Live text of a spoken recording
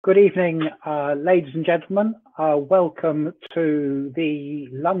Good evening, ladies and gentlemen. Welcome to the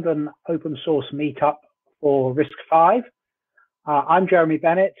London Open Source Meetup for RISC-V. I'm Jeremy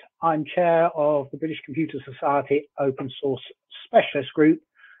Bennett. I'm chair of the British Computer Society Open Source Specialist Group,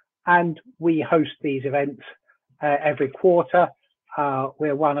 and we host these events every quarter.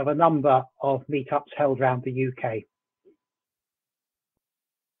 We're one of a number of meetups held around the UK.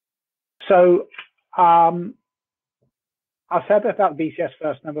 So, I'll say a bit about BCS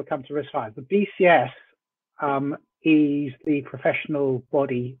first, and then we'll come to RISC-V. The BCS is the professional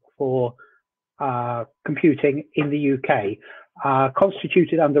body for computing in the UK,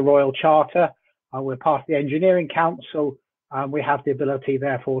 constituted under Royal Charter. We're part of the Engineering Council. We have the ability,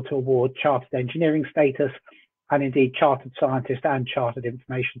 therefore, to award chartered engineering status and indeed chartered scientist and chartered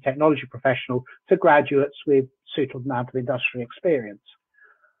information technology professional to graduates with suitable amount of industrial experience.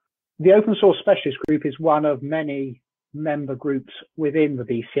 The Open Source Specialist Group is one of many member groups within the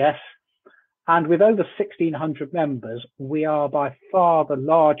BCS, and with over 1,600 members, we are by far the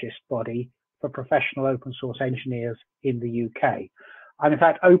largest body for professional open source engineers in the UK. And in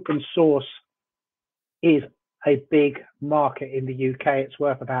fact, open source is a big market in the UK. It's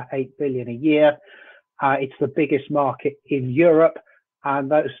worth about 8 billion a year. It's the biggest market in Europe,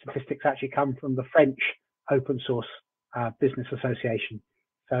 and those statistics actually come from the French Open Source Business Association.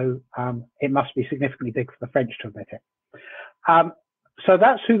 So it must be significantly big for the French to admit it. So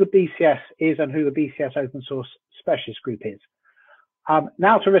that's who the BCS is and who the BCS Open Source Specialist Group is.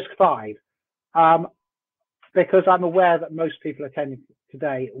 Now to RISC-V, because I'm aware that most people attending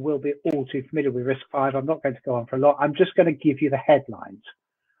today will be all too familiar with RISC-V. I'm not going to go on for a lot. I'm just going to give you the headlines.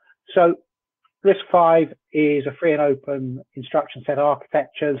 So RISC-V is a free and open instruction set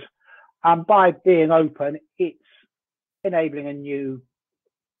architectures. And by being open, it's enabling a new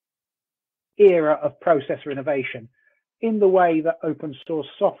era of processor innovation in the way that open source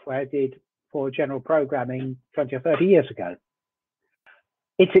software did for general programming 20 or 30 years ago.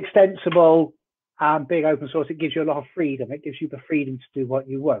 It's extensible, being open source, it gives you a lot of freedom. It gives you the freedom to do what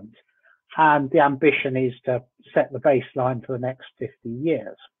you want. And the ambition is to set the baseline for the next 50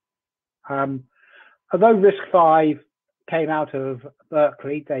 years. Although RISC-V came out of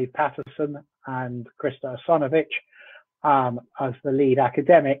Berkeley, Dave Patterson and Krista Asonovich as the lead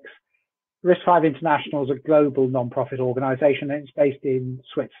academics, RISC-V International is a global non-profit organization, and it's based in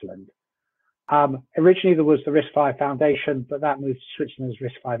Switzerland. Originally, there was the RISC-V Foundation, but that moved to Switzerland as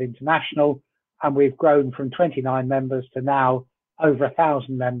RISC-V International, and we've grown from 29 members to now over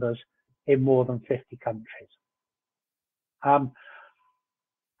 1,000 members in more than 50 countries. And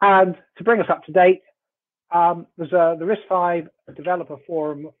to bring us up to date, there's the RISC-V Developer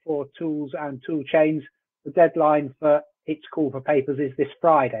Forum for Tools and Tool Chains. The deadline for its call for papers is this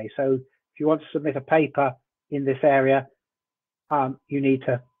Friday. So if you want to submit a paper in this area, you need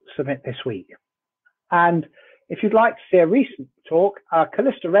to submit this week. And if you'd like to see a recent talk,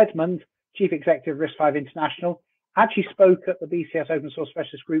 Callista Redmond, Chief Executive of RISC-V International, actually spoke at the BCS Open Source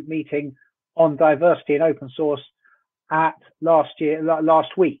Specialist Group meeting on diversity in open source at last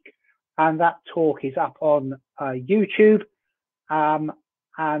week. And that talk is up on YouTube. And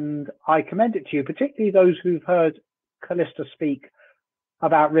I commend it to you, particularly those who've heard Callista speak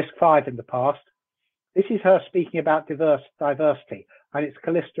about RISC-V in the past. This is her speaking about diversity, and it's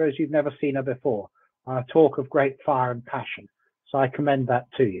Callista as you've never seen her before. A talk of great fire and passion. So I commend that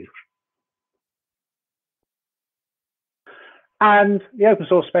to you. And the Open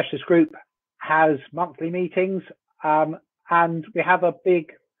Source Specialist Group has monthly meetings, and we have a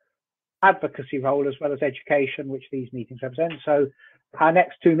big advocacy role as well as education, which these meetings represent. So our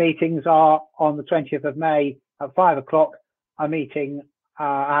next two meetings are on the 20th of May at 5 o'clock, a meeting,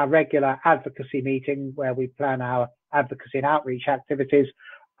 our regular advocacy meeting where we plan our advocacy and outreach activities.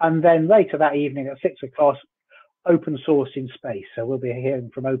 And then later that evening at 6 o'clock, Open Source in Space. So we'll be hearing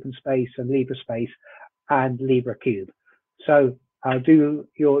from Open Space and LibreSpace and LibreCube. So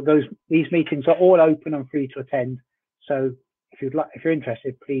these meetings are all open and free to attend. So if you're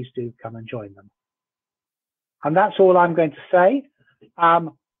interested, please do come and join them. And that's all I'm going to say.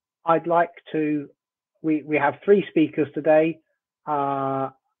 I'd like to, we have three speakers today.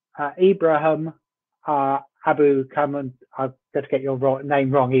 Ibrahim Abu Kaman, I've got to get your name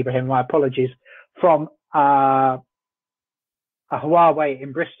wrong, Ibrahim, my apologies, from Huawei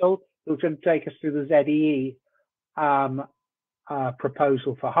in Bristol, who's going to take us through the ZEE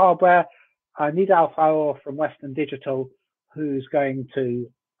proposal for hardware. Nidal Faor from Western Digital, who's going to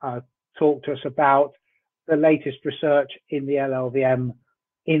talk to us about the latest research in the LLVM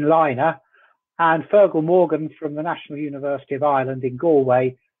inliner, and Fergal Morgan from the National University of Ireland in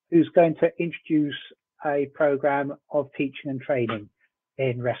Galway, who's going to introduce a program of teaching and training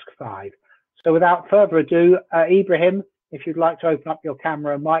in RISC-V. So without further ado, Ibrahim, if you'd like to open up your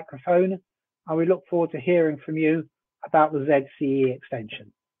camera and microphone, and we look forward to hearing from you about the ZCE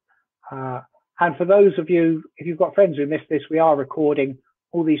extension. And for those of you, if you've got friends who missed this, we are recording.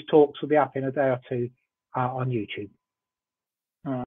 All these talks will be up in a day or two on YouTube.